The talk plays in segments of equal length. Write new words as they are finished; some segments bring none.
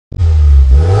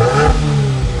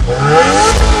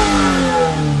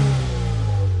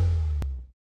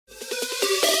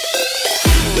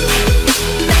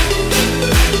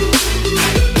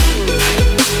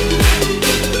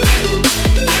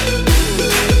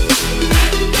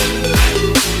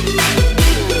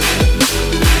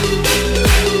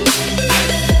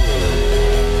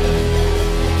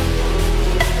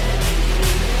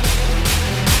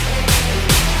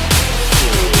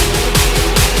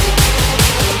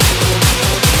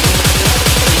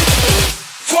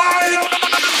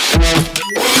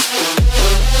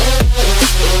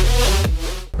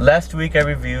Last week I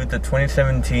reviewed the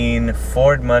 2017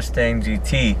 Ford Mustang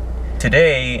GT.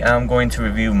 Today I'm going to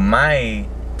review my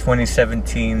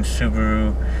 2017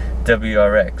 Subaru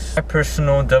WRX. My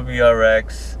personal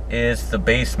WRX is the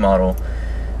base model,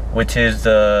 which is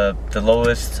the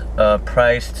lowest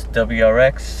priced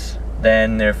WRX.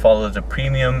 Then there follows the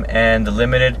premium and the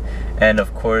limited, and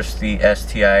of course the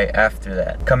STI after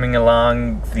that. Coming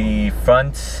along the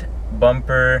front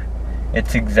bumper,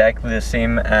 it's exactly the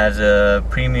same as a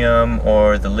premium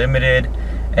or the limited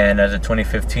and as a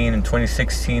 2015 and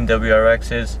 2016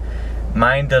 WRXs.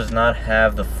 Mine does not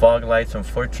have the fog lights,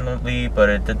 unfortunately,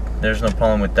 but there's no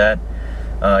problem with that.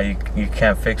 You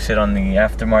can't fix it on the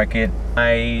aftermarket.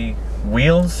 My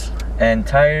wheels and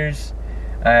tires,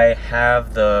 I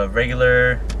have the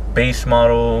regular base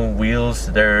model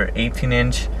wheels. They're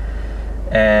 18-inch,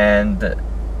 and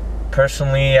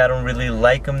personally I don't really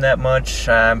like them that much.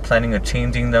 I'm planning on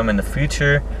changing them in the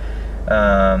future,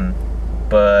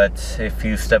 but if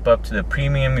you step up to the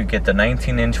premium, you get the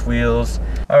 19-inch wheels.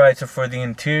 Alright, so for the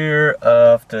interior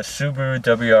of the Subaru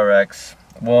WRX,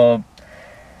 well,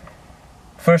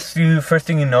 first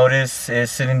thing you notice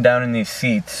is sitting down in these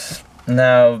seats.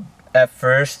 Now at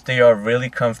first they are really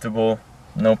comfortable,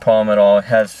 no problem at all. It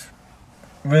has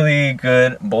really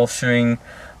good bolstering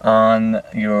on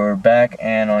your back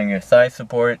and on your thigh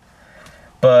support,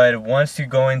 but once you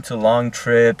go into long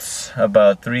trips,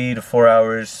 about 3 to 4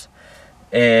 hours,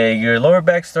 your lower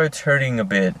back starts hurting a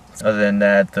bit. Other than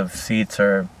that, the seats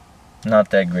are not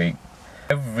that great.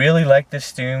 I really like this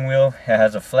steering wheel. It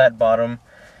has a flat bottom,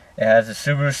 it has a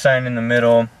Subaru sign in the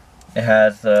middle, it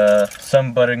has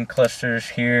some button clusters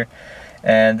here,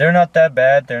 and they're not that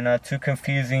bad, they're not too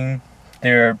confusing,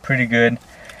 they're pretty good.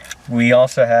 We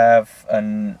also have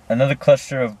another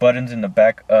cluster of buttons in the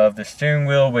back of the steering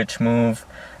wheel, which move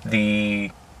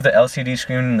the LCD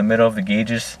screen in the middle of the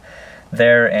gauges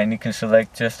there, and you can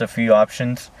select just a few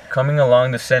options. Coming along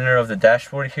the center of the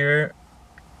dashboard here,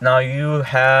 now you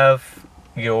have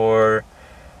your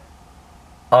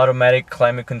automatic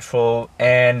climate control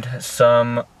and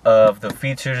some of the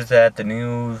features that the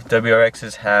new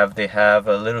WRXs have. They have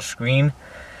a little screen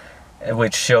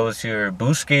which shows your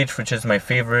boost gauge, which is my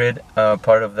favorite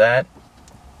part of that.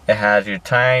 It has your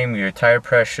time, your tire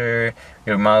pressure,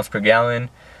 your miles per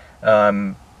gallon.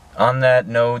 On that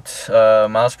note,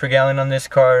 miles per gallon on this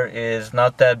car is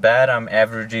not that bad. I'm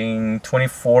averaging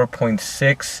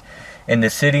 24.6 in the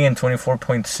city and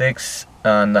 24.6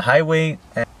 on the highway.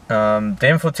 The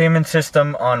infotainment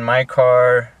system on my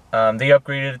car, they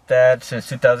upgraded that since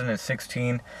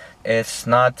 2016. It's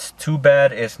not too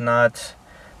bad. It's not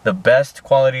the best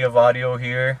quality of audio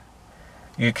here.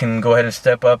 You can go ahead and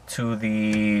step up to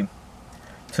the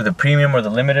premium or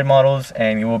the limited models,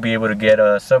 and you will be able to get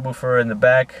a subwoofer in the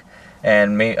back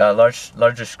and make a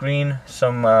larger screen,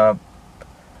 some a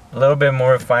little bit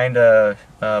more refined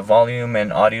volume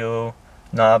and audio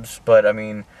knobs. But I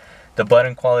mean, the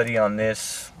button quality on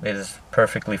this is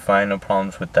perfectly fine, no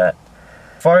problems with that.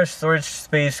 As far as storage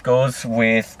space goes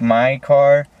with my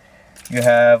car, you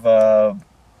have a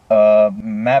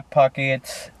map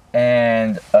pocket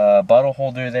and a bottle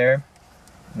holder there.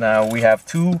 Now we have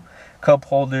two cup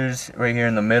holders right here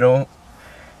in the middle.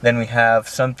 Then we have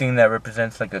something that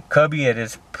represents like a cubby. It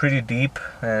is pretty deep,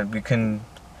 and we can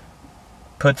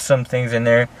put some things in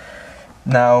there.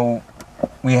 Now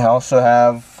we also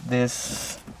have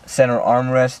this center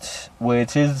armrest,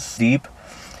 which is deep.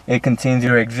 It contains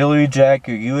your auxiliary jack,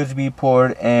 your USB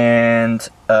port, and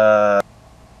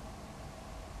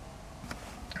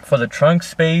for the trunk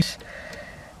space,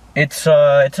 it's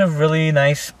a really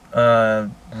nice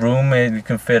room. You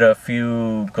can fit a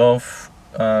few golf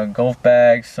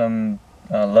bags, some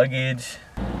luggage.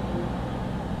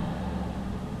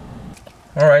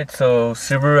 Alright, so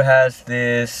Subaru has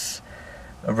this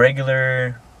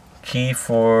regular key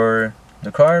for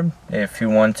the car. If you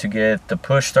want to get the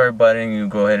push start button, you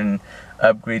go ahead and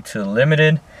upgrade to the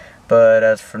limited, but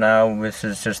as for now, this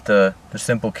is just the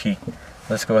simple key.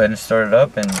 Let's go ahead and start it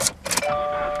up and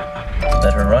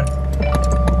let her run.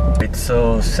 Right,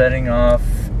 so setting off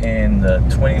in the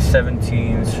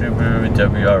 2017 Subaru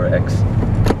WRX.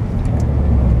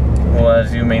 Well,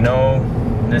 as you may know,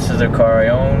 this is a car I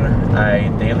own. I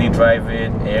daily drive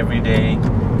it every day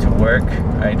to work.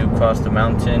 I do cross the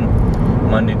mountain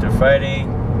Monday through Friday,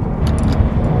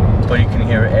 but you can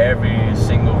hear every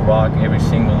single rock, every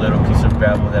single little piece of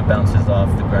gravel that bounces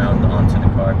off the ground onto the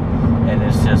car, and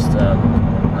it's just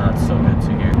not so good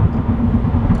to hear.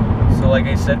 So like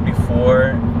I said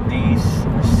before, these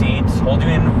seats hold you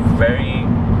in very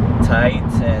tight,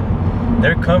 and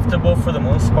they're comfortable for the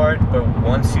most part, but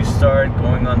once you start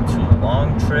going on to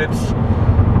long trips,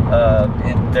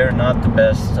 they're not the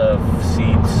best of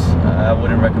seats. I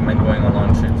wouldn't recommend going on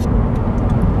long trips.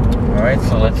 Alright,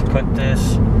 so let's put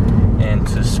this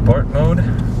into sport mode.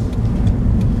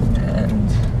 And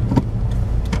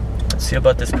let's see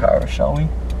about this power, shall we?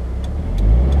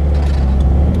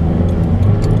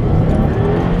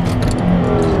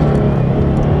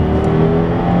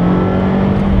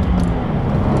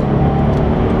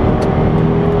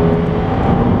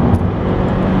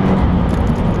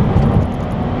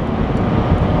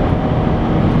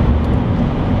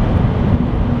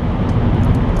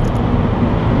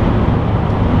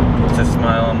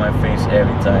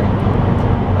 Every time.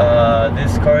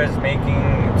 This car is making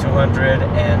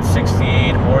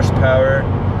 268 horsepower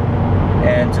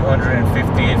and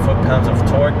 258 foot-pounds of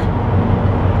torque.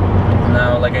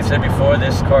 Now, like I said before,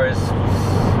 this car it's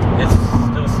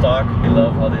still stock. I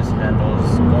love how this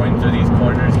handles going through these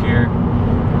corners here.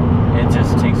 It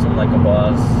just takes them like a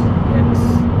boss.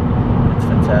 It's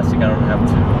fantastic. I don't have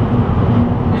to.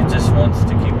 It just wants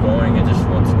to keep going. It just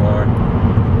wants more.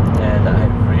 And I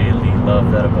really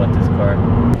love that about this car.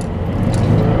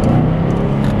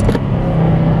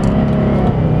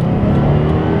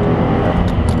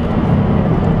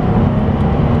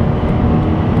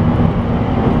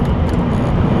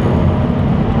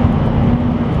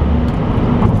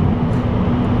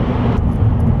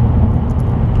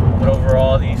 But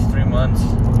overall, these 3 months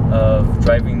of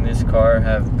driving this car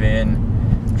have been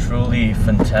truly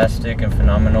fantastic and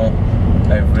phenomenal.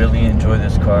 I really enjoy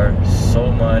this car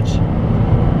so much.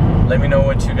 Let me know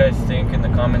what you guys think in the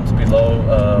comments below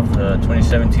of the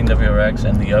 2017 WRX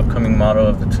and the upcoming model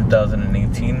of the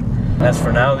 2018. As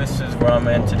for now, this is where I'm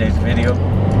at in today's video.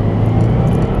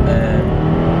 And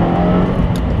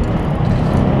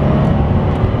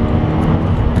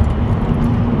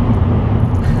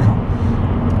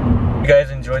if you guys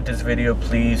enjoyed this video,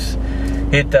 please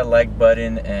hit that like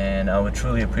button and I would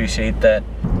truly appreciate that.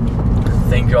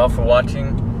 Thank you all for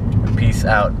watching. Peace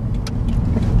out.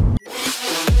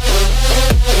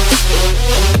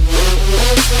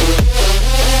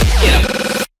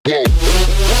 Yeah.